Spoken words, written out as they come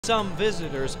Some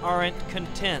visitors aren't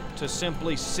content to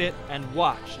simply sit and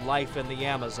watch life in the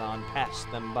Amazon pass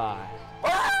them by.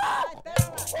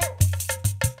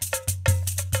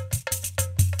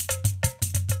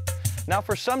 Now,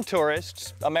 for some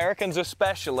tourists, Americans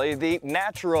especially, the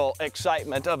natural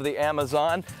excitement of the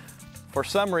Amazon, for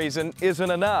some reason, isn't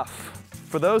enough.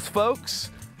 For those folks,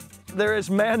 there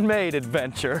is man-made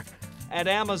adventure. At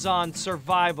Amazon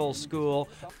Survival School,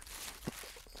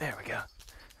 there we go.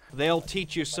 They'll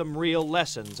teach you some real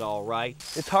lessons, all right.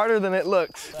 It's harder than it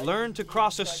looks. Learn to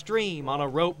cross a stream on a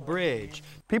rope bridge.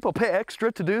 People pay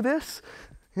extra to do this?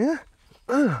 Yeah?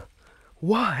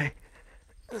 Why?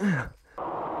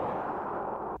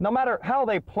 No matter how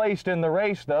they placed in the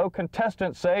race, though,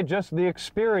 contestants say just the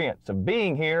experience of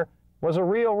being here was a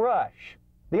real rush.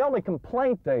 The only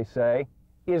complaint, they say,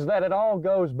 is that it all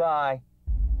goes by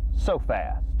so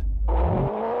fast.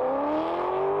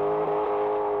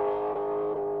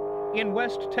 In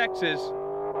West Texas,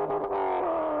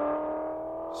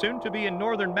 soon to be in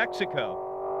northern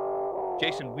Mexico.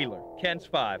 Jason Wheeler, KENS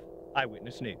 5,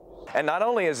 Eyewitness News. And not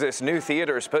only is this new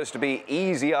theater supposed to be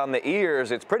easy on the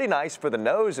ears, it's pretty nice for the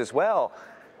nose as well.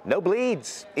 No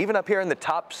bleeds, even up here in the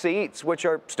top seats, which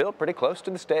are still pretty close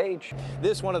to the stage.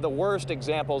 This is one of the worst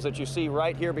examples that you see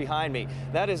right here behind me.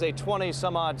 That is a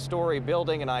 20-some-odd story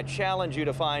building, and I challenge you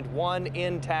to find one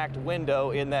intact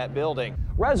window in that building.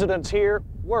 Residents here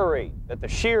worry that the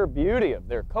sheer beauty of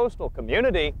their coastal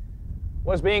community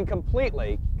was being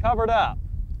completely covered up.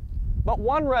 But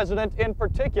one resident in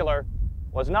particular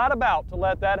was not about to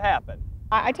let that happen.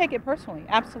 I take it personally,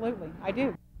 absolutely, I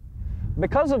do.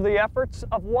 Because of the efforts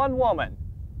of one woman,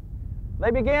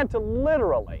 they began to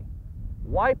literally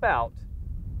wipe out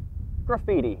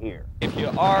graffiti here. If you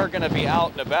are going to be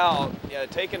out and about,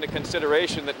 take into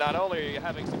consideration that not only are you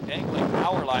having some dangling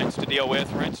power lines to deal with,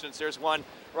 for instance, there's one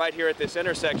right here at this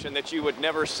intersection that you would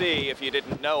never see if you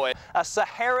didn't know it. A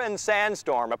Saharan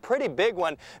sandstorm, a pretty big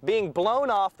one, being blown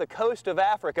off the coast of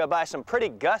Africa by some pretty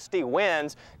gusty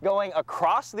winds going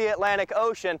across the Atlantic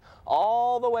Ocean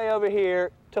all the way over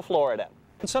here to Florida.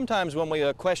 Sometimes when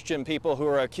we question people who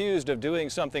are accused of doing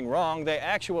something wrong, they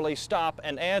actually stop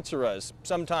and answer us.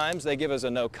 Sometimes they give us a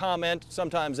no comment,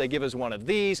 sometimes they give us one of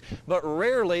these, but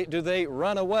rarely do they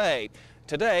run away.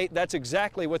 Today, that's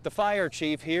exactly what the fire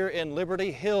chief here in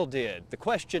Liberty Hill did. The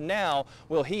question now,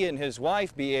 will he and his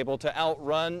wife be able to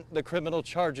outrun the criminal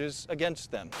charges against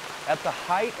them? At the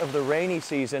height of the rainy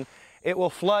season, it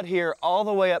will flood here all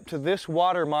the way up to this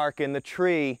watermark in the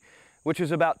tree, which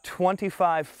is about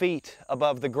 25 feet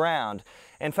above the ground.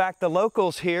 In fact, the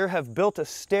locals here have built a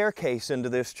staircase into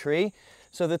this tree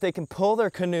so that they can pull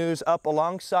their canoes up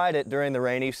alongside it during the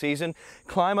rainy season,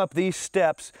 climb up these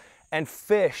steps, and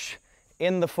fish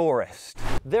in the forest.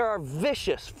 There are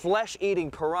vicious flesh-eating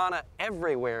piranha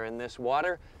everywhere in this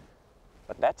water,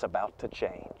 but that's about to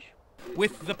change.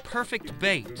 With the perfect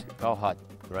bait. Cow heart,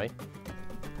 right?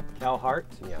 Cow heart?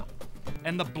 Yeah.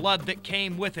 And the blood that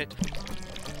came with it.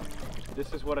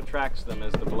 This is what attracts them,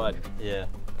 is the blood. Yeah.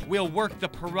 We'll work the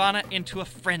piranha into a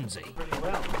frenzy.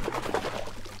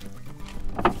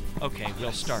 Okay,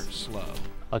 we'll start slow.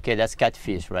 Okay, that's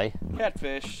catfish, right?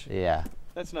 Catfish. Yeah.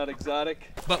 That's not exotic.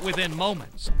 But within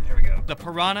moments, there we go. The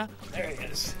piranha, there he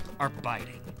is, are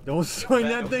biting. Don't swing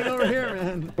that thing over here,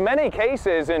 man. Many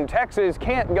cases in Texas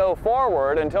can't go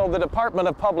forward until the Department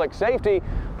of Public Safety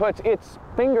puts its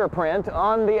fingerprint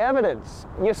on the evidence.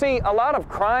 You see, a lot of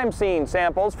crime scene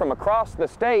samples from across the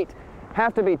state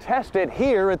have to be tested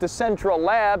here at the Central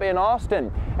Lab in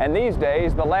Austin. And these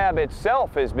days, the lab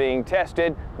itself is being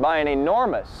tested by an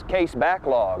enormous case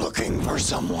backlog. Looking for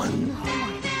someone.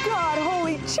 God,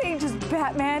 holy changes,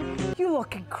 Batman. You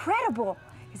look incredible.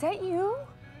 Is that you?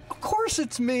 Of course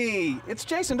it's me. It's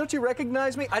Jason. Don't you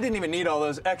recognize me? I didn't even need all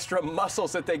those extra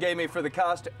muscles that they gave me for the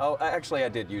costume. Oh, actually, I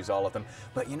did use all of them.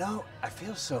 But you know, I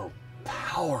feel so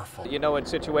powerful. You know, in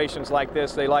situations like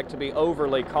this, they like to be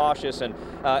overly cautious and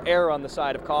err on the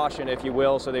side of caution, if you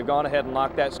will. So they've gone ahead and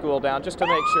locked that school down just to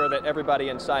make sure that everybody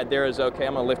inside there is okay.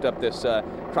 I'm going to lift up this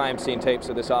crime scene tape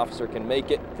so this officer can make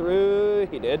it through.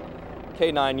 He did.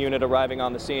 K9 unit arriving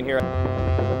on the scene here.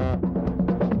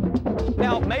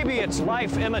 Now, maybe it's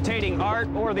life imitating art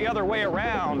or the other way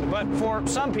around, but for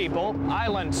some people,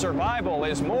 island survival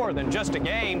is more than just a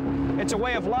game. It's a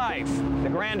way of life. The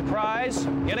grand prize,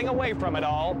 getting away from it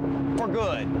all for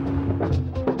good.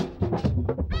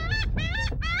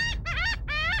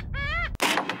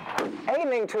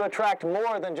 Aiming to attract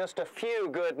more than just a few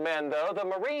good men, though, the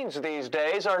Marines these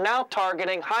days are now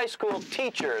targeting high school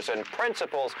teachers and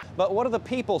principals. But what do the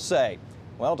people say?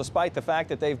 Well, despite the fact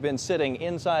that they've been sitting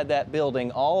inside that building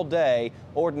all day,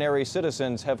 ordinary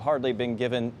citizens have hardly been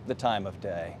given the time of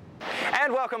day.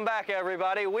 And welcome back,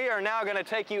 everybody. We are now going to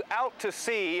take you out to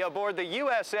sea aboard the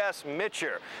USS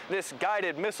Mitcher. This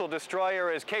guided missile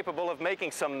destroyer is capable of making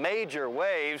some major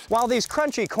waves. While these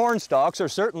crunchy corn stalks are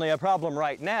certainly a problem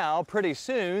right now, pretty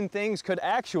soon things could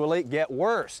actually get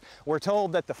worse. We're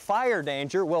told that the fire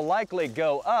danger will likely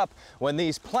go up when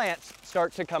these plants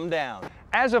start to come down.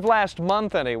 As of last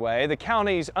month anyway, the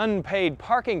county's unpaid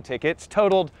parking tickets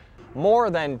totaled more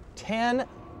than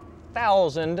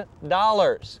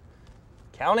 $10,000.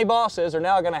 County bosses are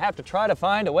now going to have to try to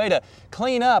find a way to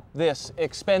clean up this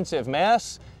expensive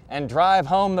mess and drive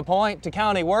home the point to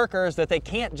county workers that they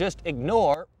can't just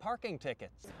ignore parking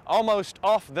tickets. Almost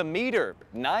off the meter,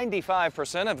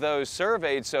 95% of those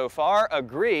surveyed so far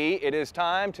agree it is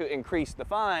time to increase the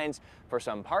fines for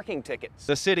some parking tickets.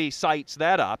 The city cites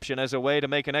that option as a way to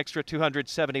make an extra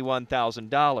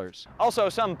 $271,000. Also,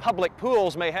 some public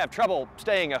pools may have trouble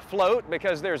staying afloat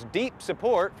because there's deep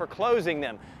support for closing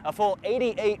them. A full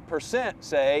 88%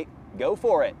 say go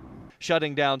for it.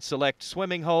 Shutting down select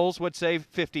swimming holes would save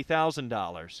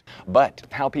 $50,000. But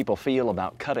how people feel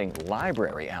about cutting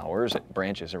library hours at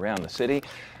branches around the city,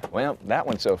 well, that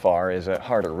one so far is a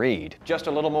harder read. Just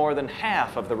a little more than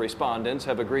half of the respondents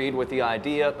have agreed with the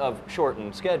idea of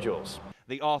shortened schedules.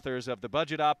 The authors of the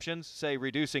budget options say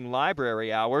reducing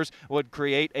library hours would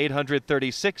create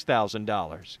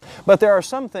 $836,000. But there are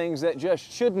some things that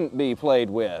just shouldn't be played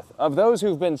with. Of those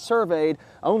who've been surveyed,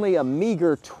 only a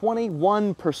meager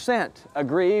 21%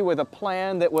 agree with a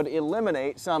plan that would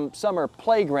eliminate some summer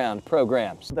playground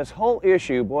programs. This whole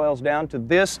issue boils down to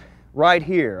this right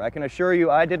here. I can assure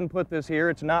you I didn't put this here.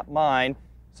 It's not mine.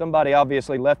 Somebody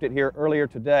obviously left it here earlier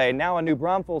today. Now a New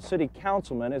Braunfels city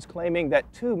councilman is claiming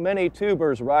that too many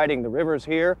tubers riding the rivers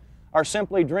here are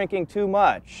simply drinking too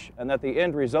much, and that the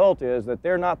end result is that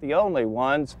they're not the only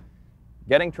ones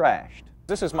getting trashed.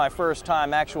 This is my first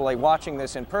time actually watching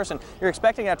this in person. You're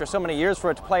expecting after so many years for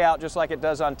it to play out just like it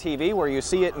does on TV, where you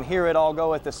see it and hear it all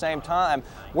go at the same time.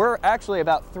 We're actually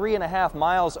about 3.5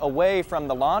 miles away from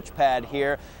the launch pad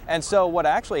here, and so what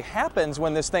actually happens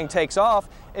when this thing takes off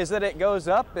is that it goes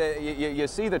up, you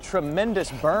see the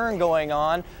tremendous burn going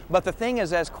on, but the thing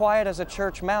is as quiet as a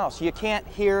church mouse. You can't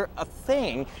hear a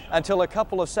thing until a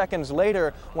couple of seconds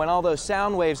later when all those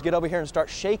sound waves get over here and start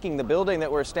shaking the building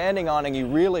that we're standing on, and you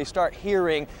really start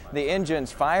hearing the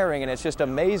engines firing, and it's just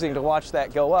amazing to watch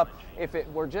that go up. If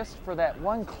it were just for that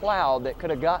one cloud that could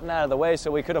have gotten out of the way so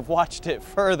we could have watched it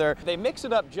further. They mix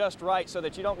it up just right so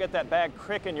that you don't get that bad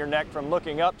crick in your neck from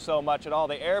looking up so much at all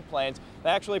the airplanes.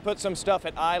 They actually put some stuff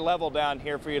at eye level down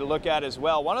here for you to look at as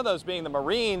well. One of those being the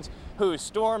Marines who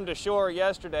stormed ashore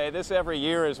yesterday. This every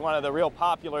year is one of the real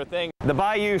popular things. The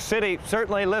Bayou City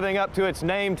certainly living up to its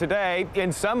name today.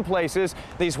 In some places,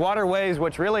 these waterways,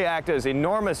 which really act as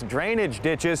enormous drainage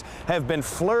ditches, have been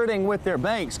flirting with their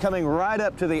banks, coming right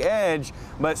up to the edge,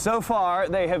 but so far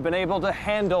they have been able to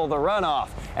handle the runoff.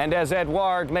 And as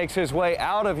Edouard makes his way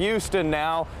out of Houston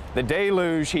now, the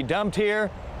deluge he dumped here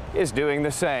is doing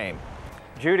the same.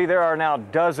 Judy, there are now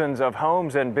dozens of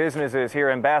homes and businesses here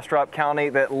in Bastrop County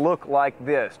that look like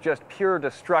this, just pure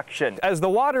destruction. As the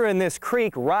water in this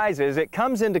creek rises, it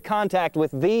comes into contact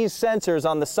with these sensors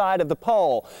on the side of the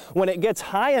pole. When it gets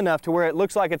high enough to where it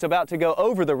looks like it's about to go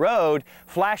over the road,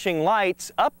 flashing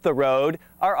lights up the road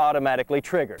are automatically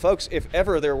triggered. Folks, if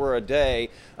ever there were a day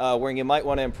where you might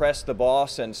want to impress the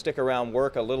boss and stick around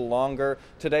work a little longer,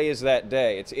 today is that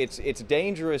day. It's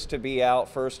dangerous to be out,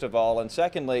 first of all, and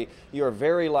secondly, you're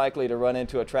very likely to run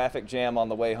into a traffic jam on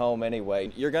the way home anyway.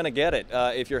 You're going to get it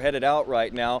if you're headed out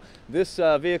right now. This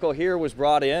vehicle here was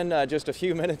brought in just a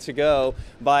few minutes ago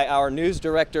by our news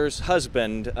director's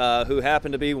husband, who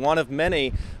happened to be one of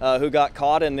many who got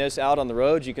caught in this out on the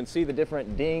road. You can see the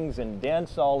different dings and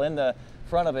dents all in the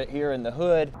front of it here in the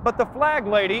hood. But the flag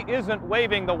lady isn't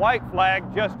waving the white flag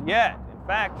just yet. In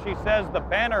fact, she says the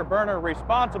banner burner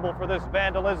responsible for this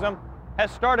vandalism has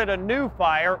started a new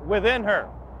fire within her.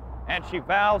 And she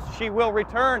vows she will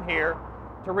return here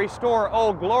to restore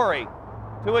Old Glory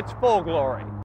to its full glory.